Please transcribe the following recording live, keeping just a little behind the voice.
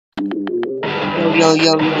Yo,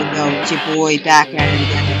 it's your boy back at it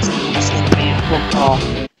again. It's Stickman football.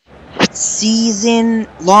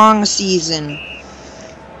 Long season.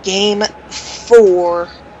 Game 4.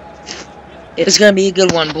 It's gonna be a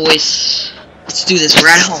good one, boys. Let's do this. We're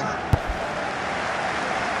at home.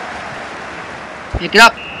 Pick it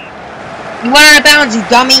up. You went out of bounds, you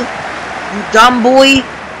dummy. You dumb boy.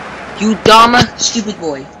 You dumb, stupid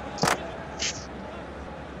boy.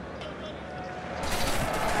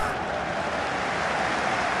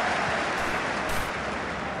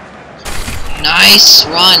 Nice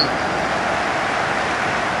run.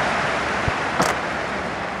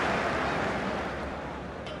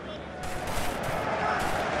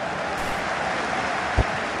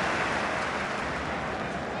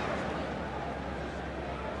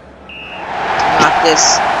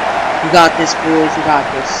 You got this, boys. You got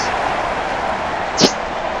this.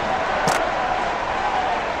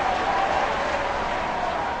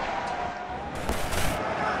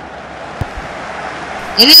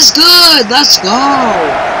 It is good! Let's go!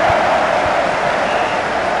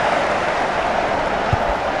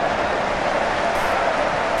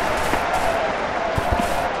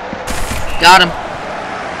 Got him.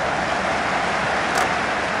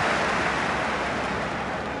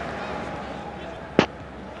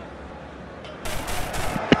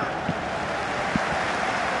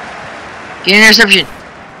 Get an interception!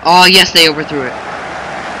 Oh, yes, they overthrew it.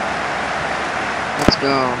 Let's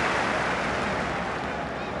go.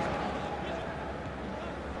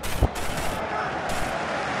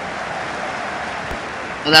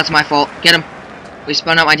 Oh, that's my fault. Get him. We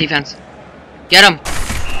spun out my defense. Get him.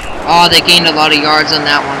 Oh, they gained a lot of yards on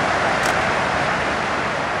that one.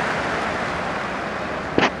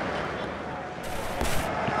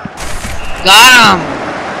 Got him.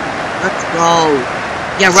 Let's go.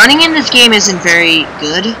 Yeah, running in this game isn't very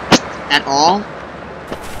good at all.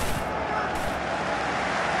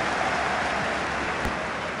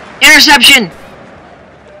 Interception.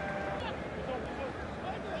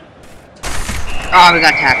 Oh, we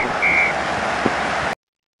got tackled.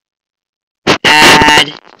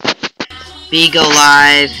 Add. Go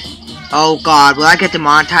live. Oh god, will I get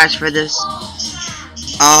demonetized for this?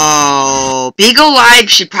 Oh, Go Live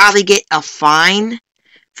should probably get a fine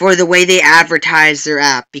for the way they advertise their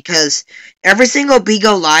app, because every single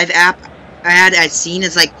Go Live app I've seen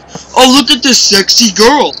is like, oh, look at this sexy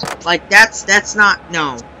girl. Like, that's not,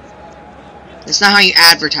 no. That's not how you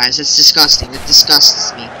advertise. It's disgusting. It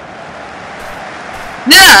disgusts me.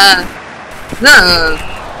 No! No!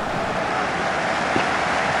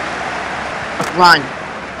 Run.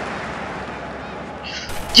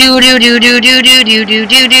 Do.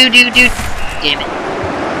 Damn it.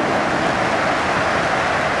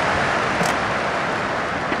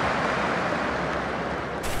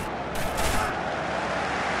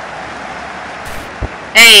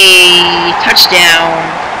 Hey!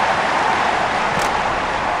 Touchdown!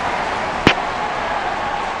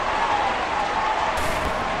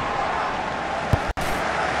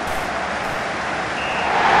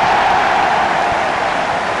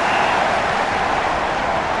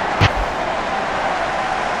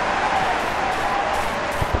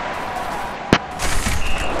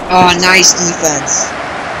 Oh, nice defense.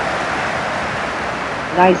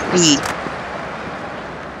 Nice beat.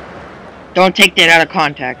 Don't take that out of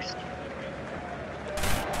context.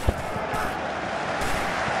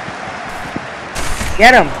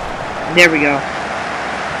 Get him. There we go.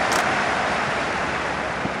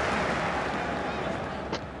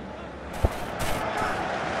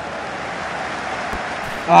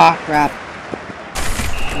 Ah, oh, crap.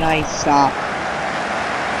 Nice stop.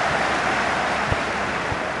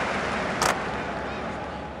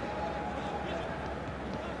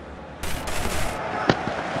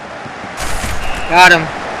 Got him.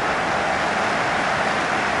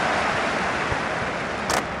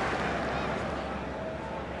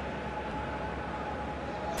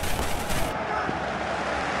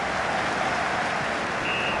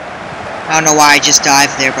 I don't know why I just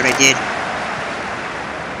dived there, but I did.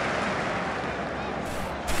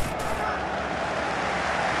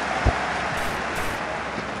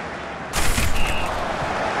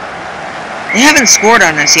 They haven't scored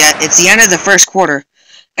on us yet. It's the end of the first quarter.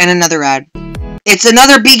 And another ad. It's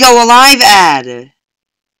another Go Alive ad!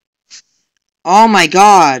 Oh my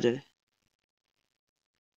god.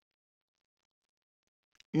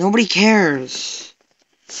 Nobody cares.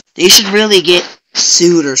 They should really get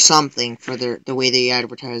sued or something for the way they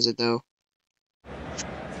advertise it, though.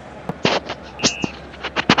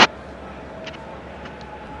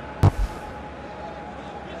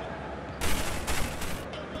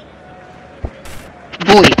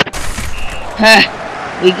 Boy.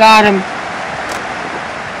 We got him.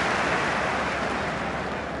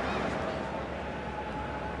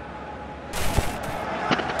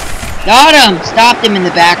 Got him! Stopped him in the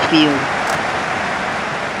backfield.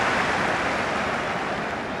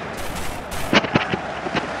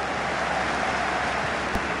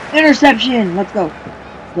 Interception! Let's go.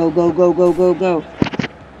 Go, go, go, go, go, go.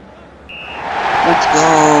 Let's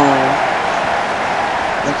go.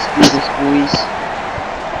 Let's do this, boys.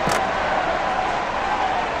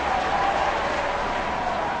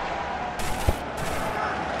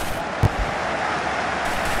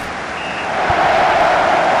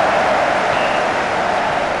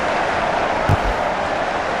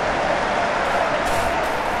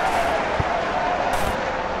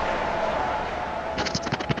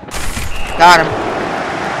 Got him.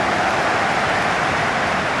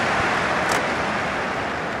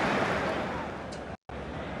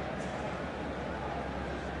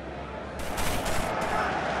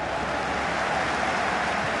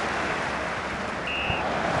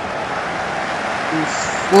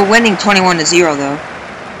 We're winning 21-0 though.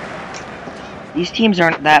 These teams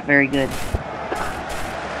aren't that very good.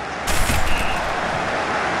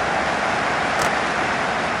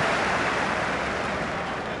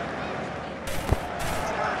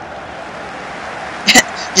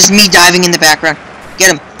 Just me diving in the background. Get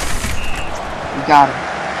him. You got him.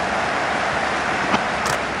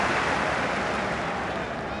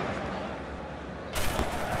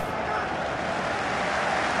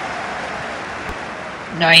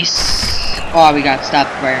 Nice. Oh, we got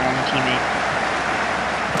stopped by our own teammate.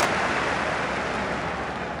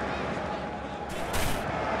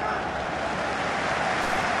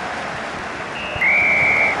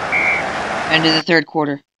 End of the third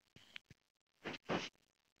quarter.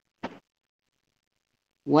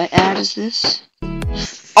 What ad is this?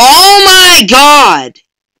 Oh my god!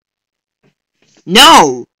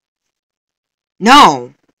 No!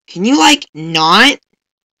 No! Can you, like, not?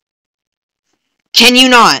 Can you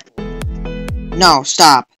not? No,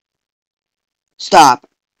 stop. Stop.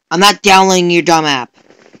 I'm not downloading your dumb app.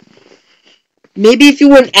 Maybe if you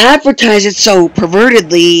wouldn't advertise it so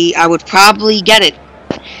pervertedly, I would probably get it.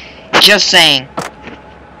 Just saying.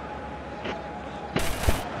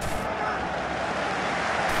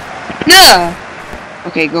 Yeah.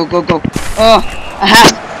 Okay, go, go, go. Oh,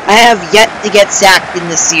 I have yet to get sacked in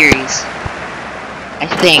this series. I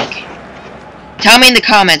think. Tell me in the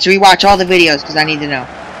comments. Rewatch all the videos because I need to know.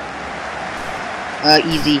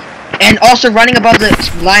 Easy. And also, running above the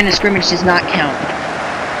line of scrimmage does not count.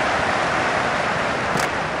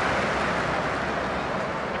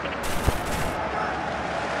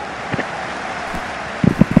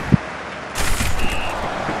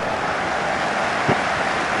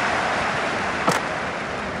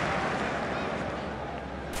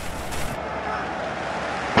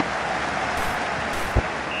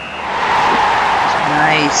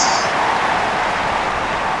 Nice.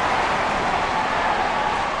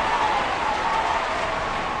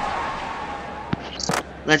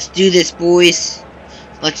 Let's do this, boys.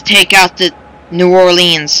 Let's take out the New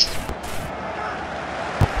Orleans.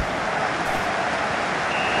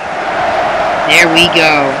 There we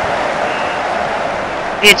go.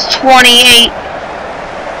 It's 28.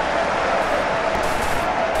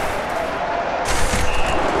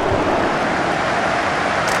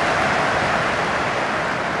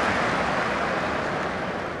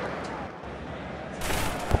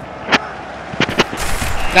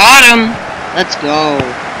 Got him! Let's go.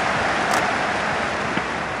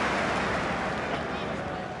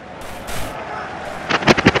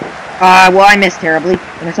 Well, I missed terribly.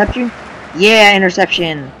 Interception? Yeah,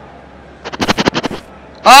 interception.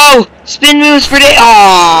 Oh! Spin moves for day.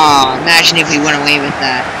 Oh! Imagine if we went away with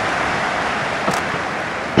that.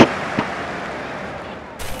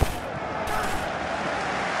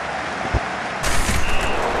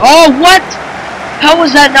 Oh, what? How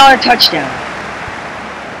was that not a touchdown?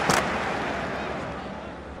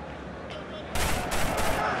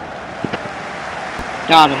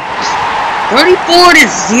 Got him.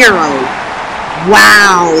 34-0.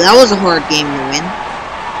 Wow, that was a hard game to win.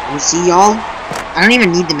 You see, y'all? I don't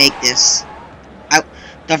even need to make this.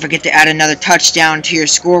 Don't forget to add another touchdown to your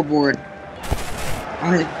scoreboard.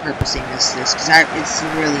 I'm really purposing this because it's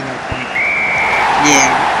really no point.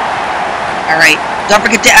 Yeah. Alright, don't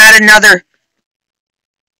forget to add another.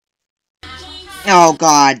 Oh,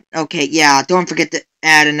 God. Okay, yeah, don't forget to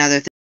add another thing.